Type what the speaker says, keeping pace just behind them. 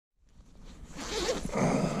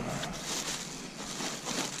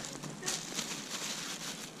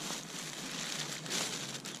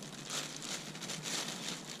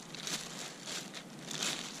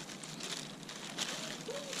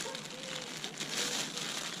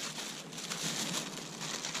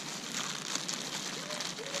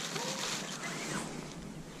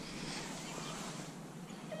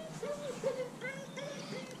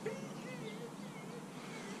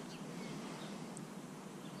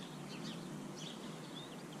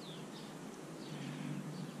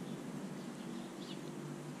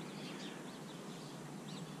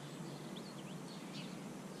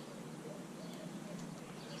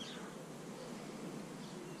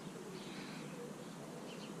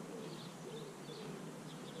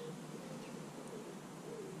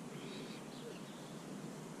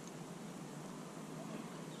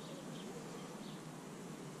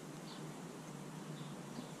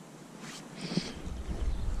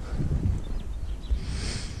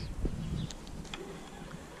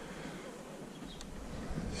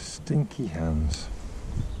Stinky hands.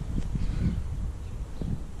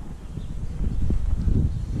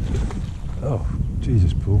 Oh,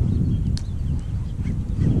 Jesus, Paul.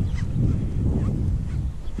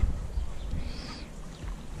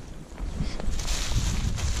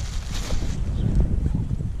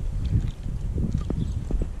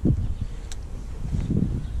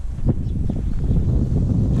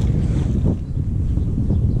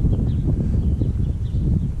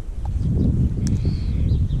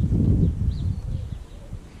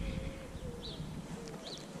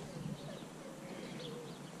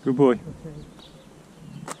 Good boy.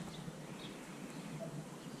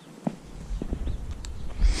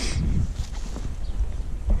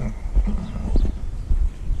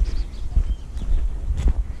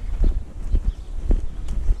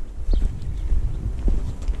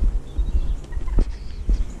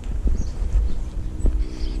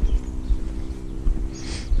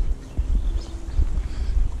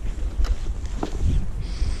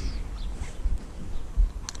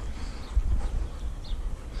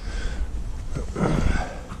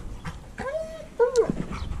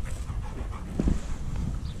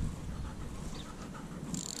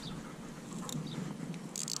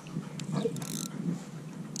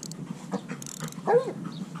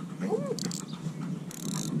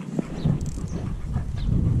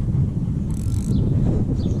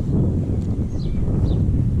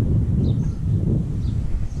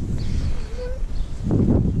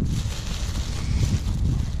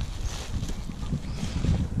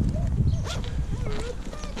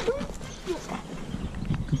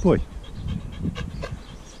 Good boy.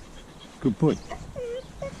 Good boy.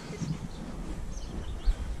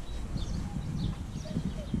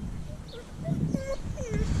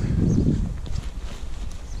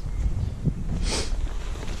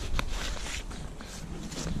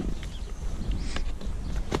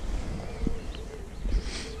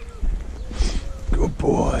 Good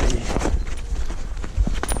boy.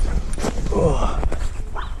 Oh.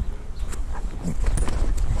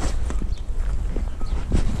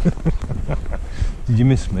 Did you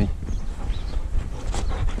miss me?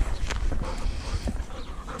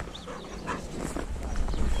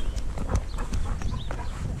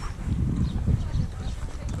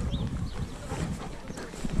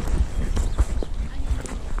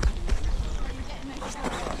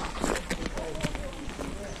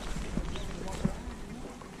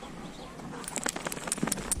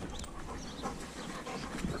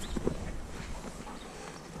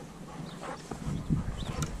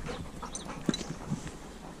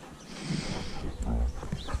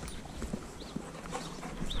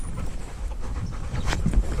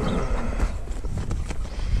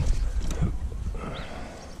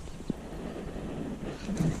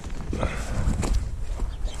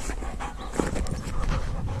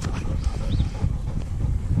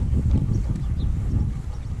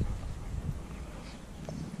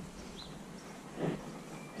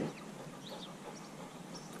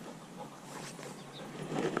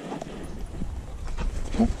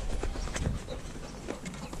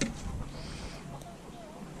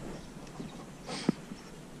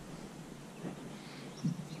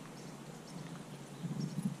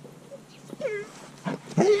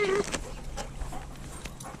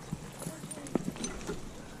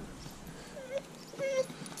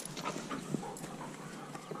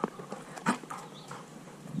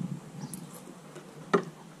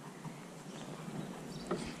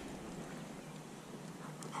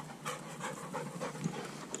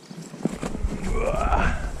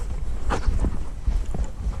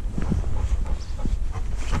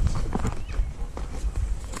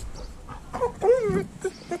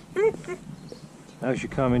 How's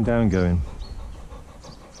your calming down going?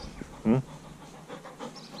 Not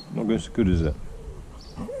going so good, is it?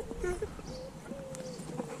 Do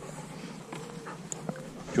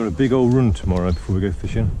you want a big old run tomorrow before we go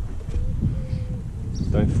fishing?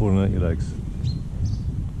 Don't fall and hurt your legs.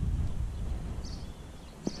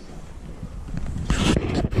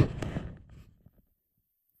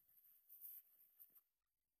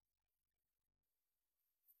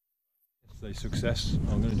 Success.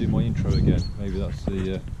 I'm going to do my intro again. Maybe that's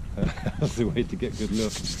the that's the way to get good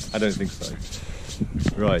luck. I don't think so.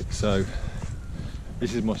 Right, so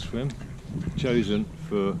this is my swim, chosen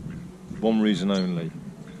for one reason only.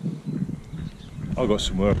 I've got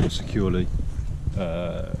somewhere I can securely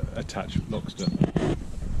attach lobster.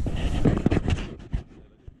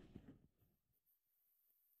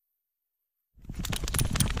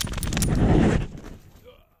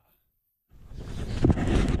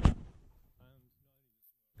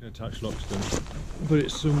 Attach lobster, but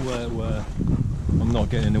it's somewhere where I'm not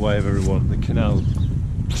getting in the way of everyone. The canal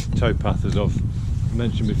towpath as I've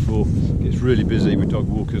mentioned before, it's really busy with dog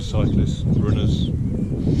walkers, cyclists, runners,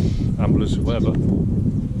 amblers, whatever.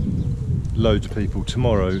 Loads of people.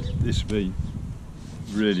 Tomorrow this will be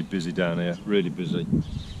really busy down here, really busy.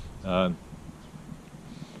 So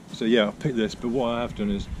yeah, I've picked this, but what I have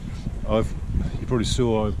done is you probably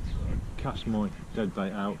saw I cast my dead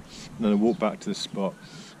bait out and then I walked back to the spot.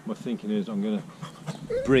 My thinking is I'm going to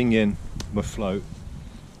bring in my float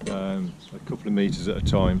a couple of meters at a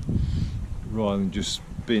time, rather than just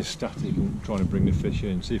being static and trying to bring the fish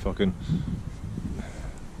in, see if I can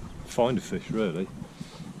find a fish really.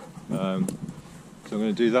 So I'm going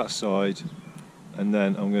to do that side and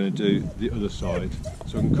then I'm going to do the other side,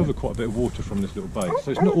 so I can cover quite a bit of water from this little bait.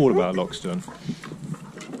 So it's not all about Loxton.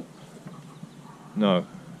 No,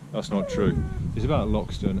 that's not true. It's about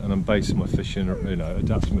Loxton, and I'm basing my fishing, you know,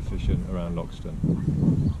 adapting my fishing around Loxton.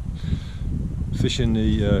 Fishing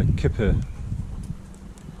the kipper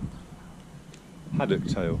haddock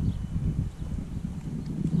tail,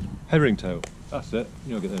 herring tail, that's it,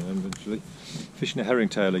 you'll get there eventually. Fishing a herring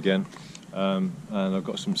tail again, and I've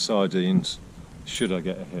got some sardines should I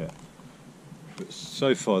get a hit. But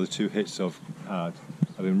so far the two hits I've had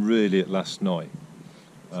have been really at last night.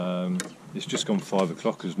 It's just gone 5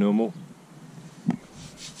 o'clock as normal,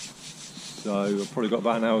 so I've probably got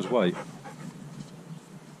about an hour's wait.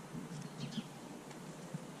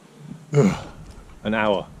 An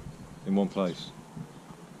hour in one place.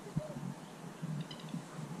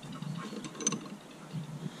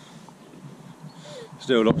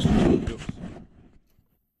 Still lots to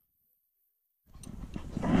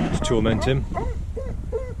torment him.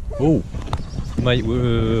 Oh, mate,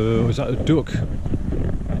 was that a duck?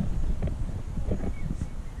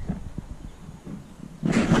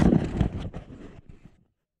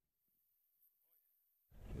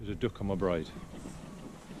 There's a duck on my braid.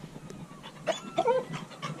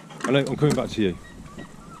 I know, I'm coming back to you.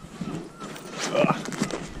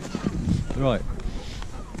 Right,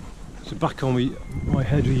 so back on my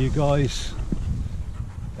head with you guys,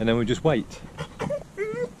 and then we just wait.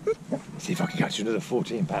 See if I can catch another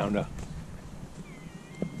 14-pounder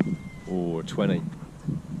or 20. I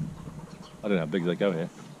don't know how big they go here.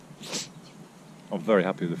 I'm very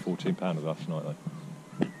happy with the 14-pounder last night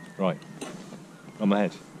though. Right, on my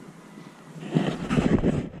head.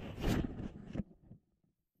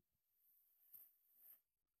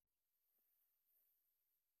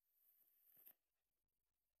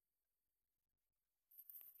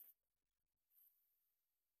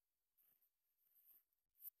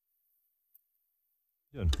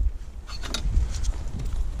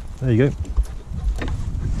 There you go.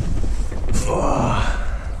 Oh.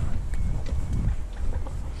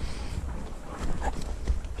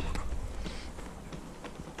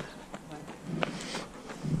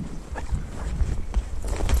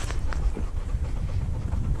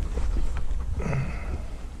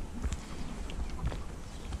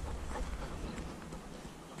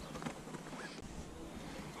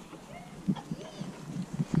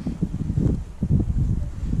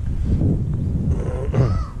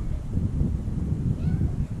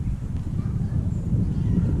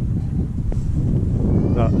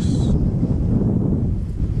 That's a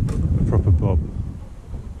proper bob.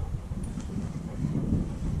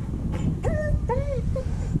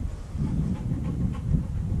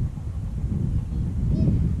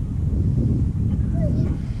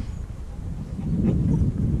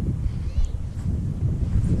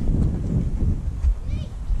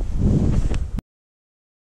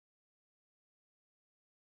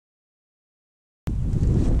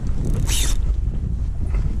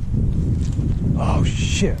 Oh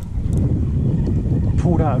shit,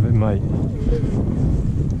 pulled out of it, mate.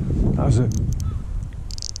 That was a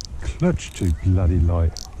clutch too bloody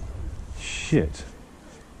light. Shit.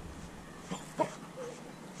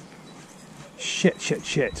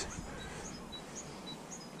 Shit.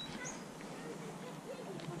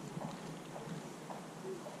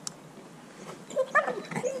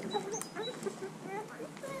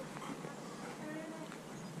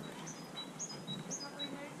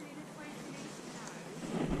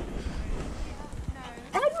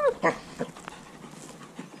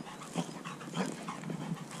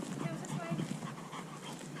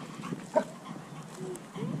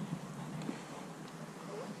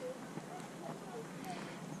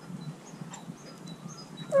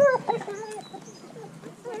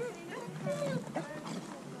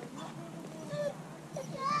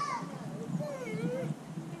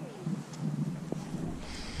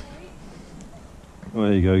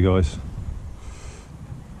 There you go, guys.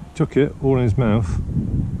 Took it all in his mouth,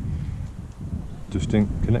 just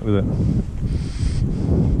didn't connect with it.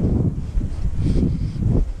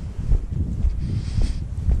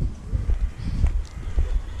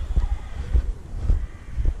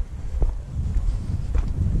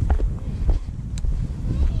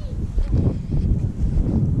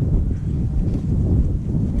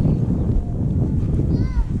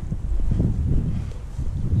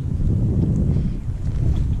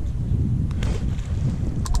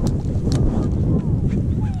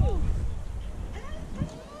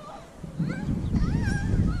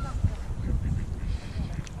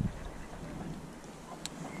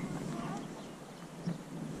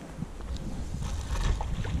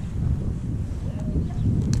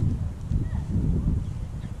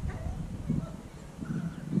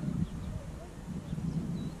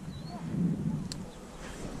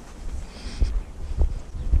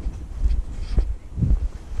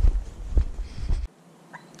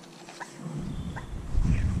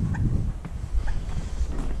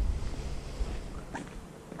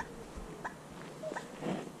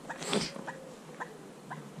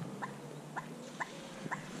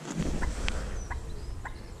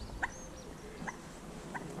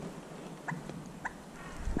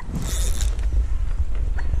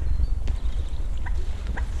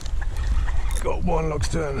 top one looks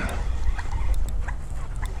turn.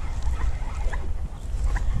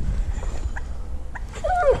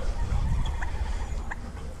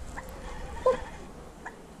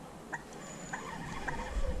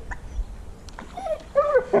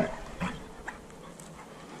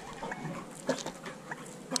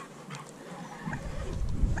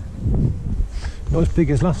 Not as big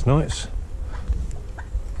as last night's.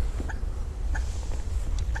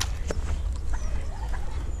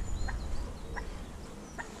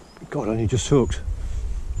 God, I only just hooked.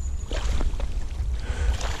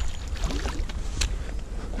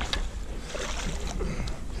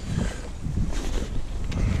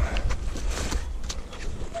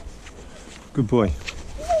 Good boy.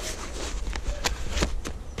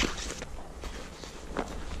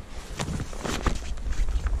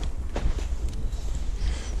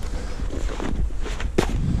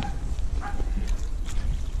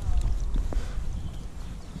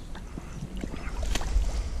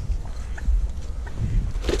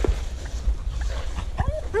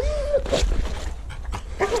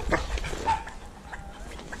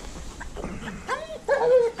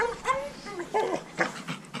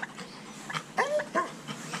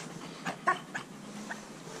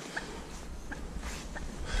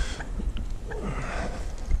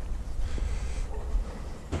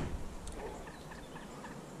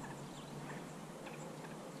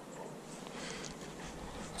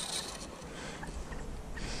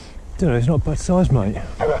 Don't know, it's not a bad size, mate.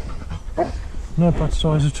 Not a bad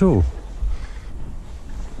size at all.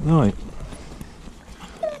 Right.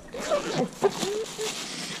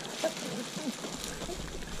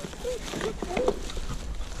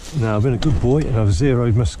 Now I've been a good boy and I've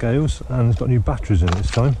zeroed my scales and it's got new batteries in it this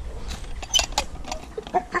time.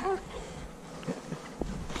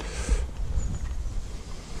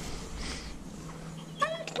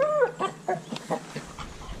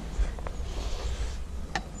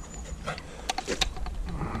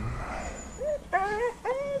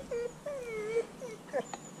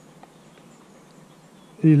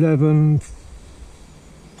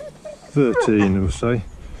 $11.13 we'll say.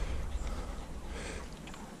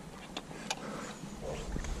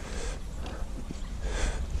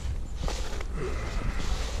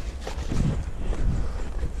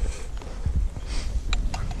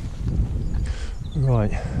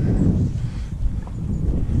 Right.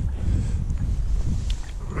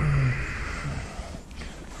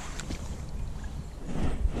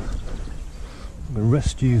 I'm going to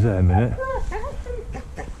rest you there a minute.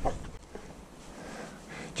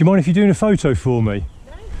 Do you mind if you're doing a photo for me?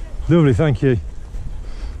 No. Lovely, thank you.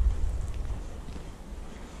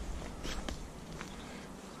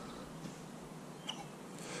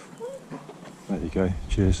 There you go,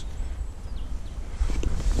 cheers.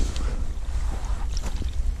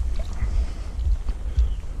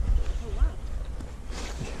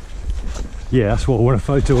 Yeah, that's what I want, a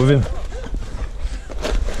photo of him.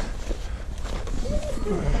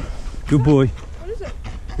 Good boy. What is it?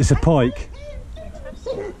 It's a pike.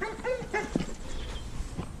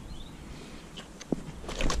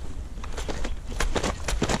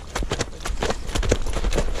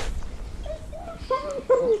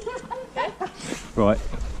 Right.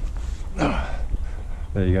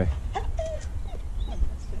 There you go.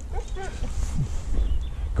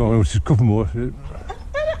 Go on, just a couple more.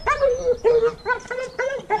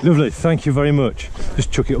 Lovely, thank you very much.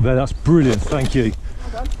 Just chuck it up there, that's brilliant, thank you.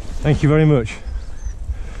 Thank you very much.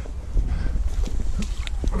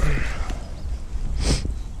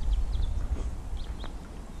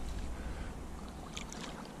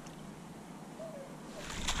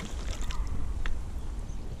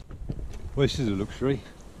 Well, this is a luxury.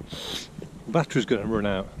 Battery's going to run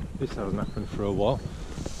out. This hasn't happened for a while.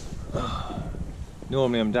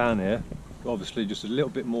 Normally I'm down here, obviously just a little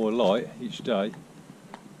bit more light each day.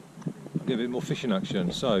 Get a bit more fishing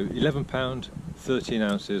action. So £11, 13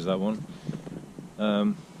 ounces that one.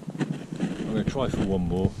 I'm going to try for one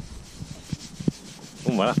more.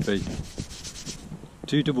 Oh, well happy.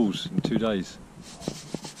 2 doubles in 2 days.